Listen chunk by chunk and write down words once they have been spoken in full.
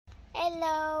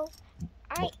Hello,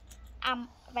 I am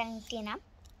Valentina.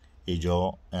 Y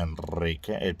yo,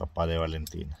 Enrique, el papá de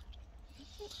Valentina.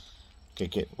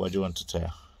 What do you want to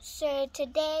tell? So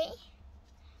today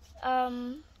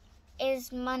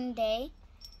is Monday,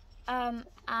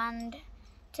 and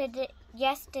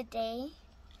yesterday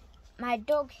my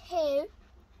dog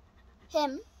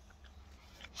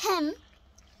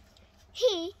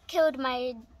he killed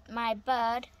my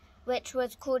bird, which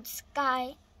was called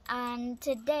Sky, and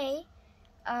today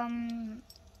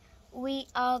we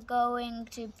are going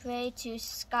to pray to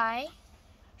Sky.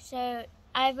 So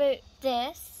I wrote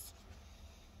this,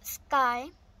 Sky,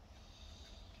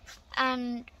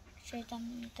 and show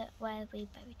them where we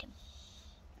buried him.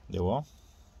 The what?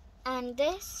 And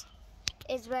this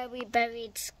is where we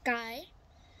buried Sky,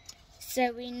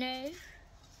 so we know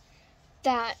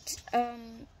that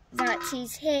that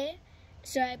he's here.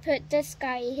 So I put the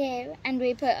Sky here, and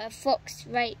we put a fox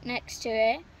right next to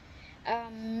it.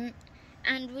 And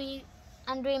we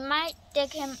might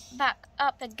dig him back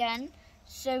up again,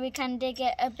 so we can dig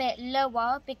it a bit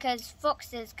lower, because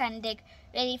foxes can dig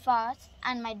really fast,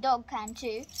 and my dog can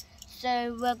too.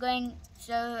 So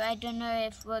I don't know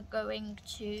if we're going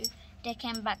to dig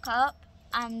him back up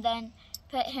and then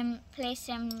place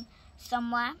him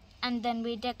somewhere, and then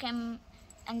we dig him,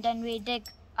 and then we dig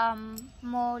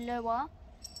more lower.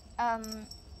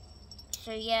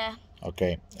 So yeah.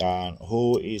 Okay, and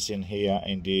who is in here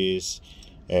in this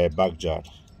backyard?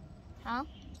 Huh?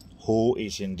 Who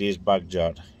is in this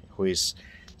backyard? Who is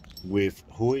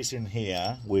in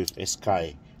here with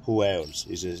Sky? Who else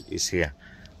is here?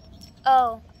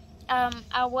 Oh,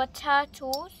 our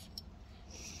turtles,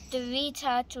 3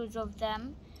 turtles of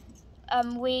them.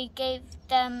 We gave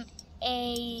them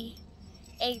a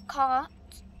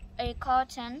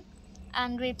carton,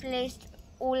 and we placed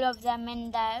all of them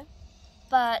in there,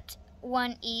 but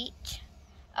one each.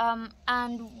 And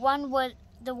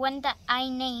the one that I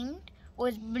named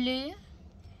was Blue,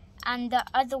 and the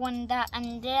other one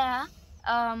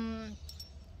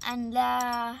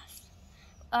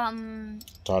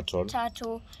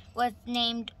turtle was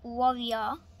named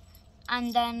Warrior.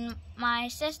 And then my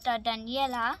sister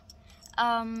Daniela,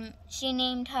 she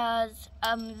named hers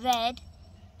Red,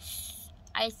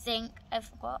 I think, I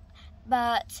forgot,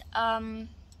 but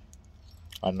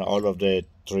and all of the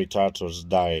 3 turtles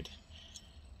died.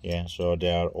 Yeah, so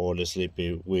they are all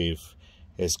sleeping with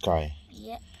Sky.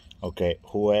 Yeah. Okay,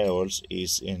 who else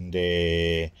is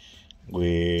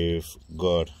with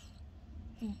God?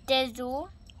 Dizzle.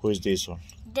 Who is this one?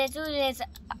 Dizzle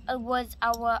was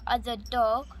our other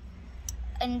dog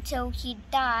until he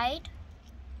died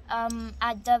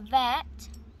at the vet.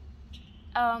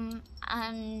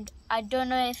 And I don't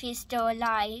know if he's still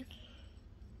alive.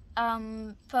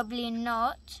 Probably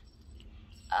not.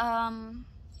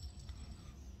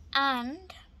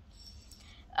 And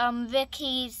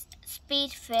Vicky's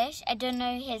speedfish, I don't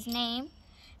know his name,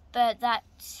 but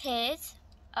that's his.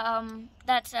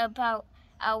 That's about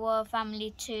our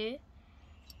family too.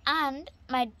 And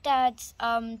my dad's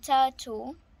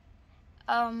turtle.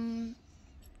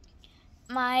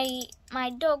 My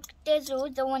dog Dizzle,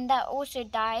 the one that also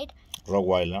died.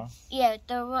 Rottweiler. Yeah,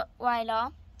 the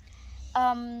Rottweiler.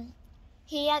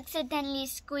 He accidentally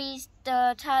squeezed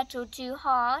the turtle too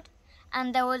hard,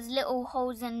 and there was little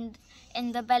holes in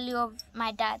the belly of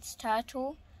my dad's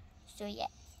turtle. So yeah.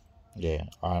 Yeah,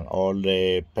 and all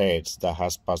the pets that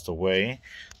has passed away,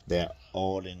 they're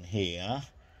all in here,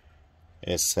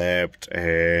 except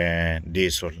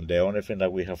Diesel. The only thing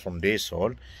that we have from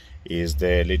Diesel is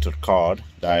the little card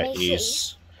that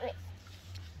is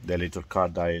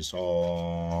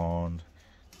on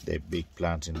the big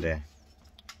plant in there.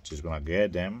 She's gonna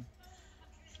get them.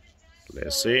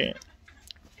 Let's see.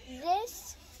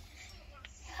 This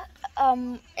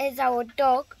is our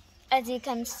dog, as you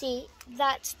can see.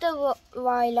 That's the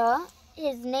Rottweiler.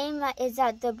 His name is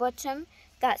at the bottom,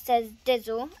 that says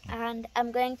Dizzle, and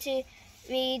I'm going to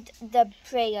read the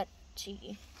prayer to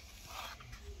you.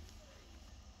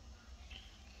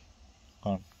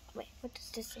 Wait, what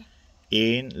does this say?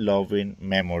 In loving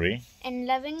memory. In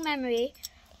loving memory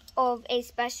of a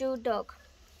special dog.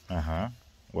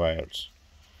 What else?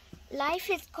 Life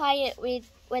is quiet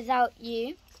without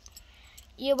you.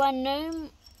 You are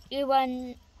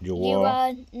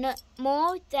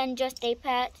more than just a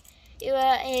pet. You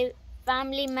are a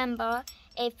family member,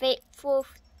 a faithful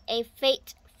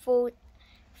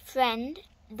friend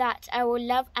that I will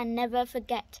love and never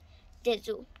forget.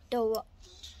 Dizzle, the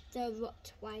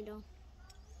Rottweiler.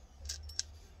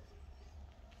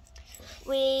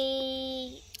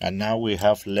 And now we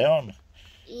have Leon.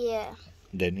 Yeah.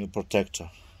 The new protector.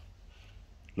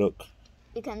 Look.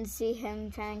 You can see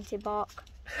him trying to bark.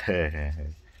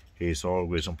 He's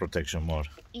always on protection mode.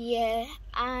 Yeah,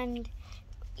 and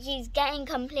he's getting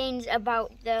complaints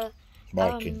about the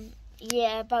Barking.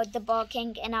 about the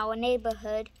barking in our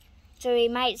neighborhood. So we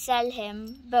might sell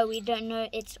him, but we don't know.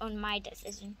 It's on my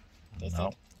decision. They No,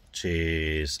 said.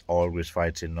 she's always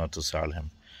fighting not to sell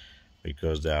him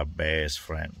because they are best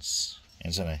friends,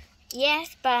 isn't it?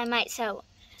 Yes, but I might sell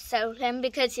him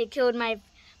because he killed my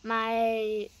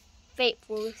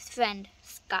faithful friend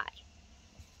Sky.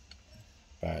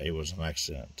 But it was an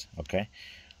accident. Okay,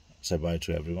 say bye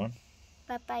to everyone.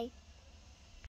 Bye bye.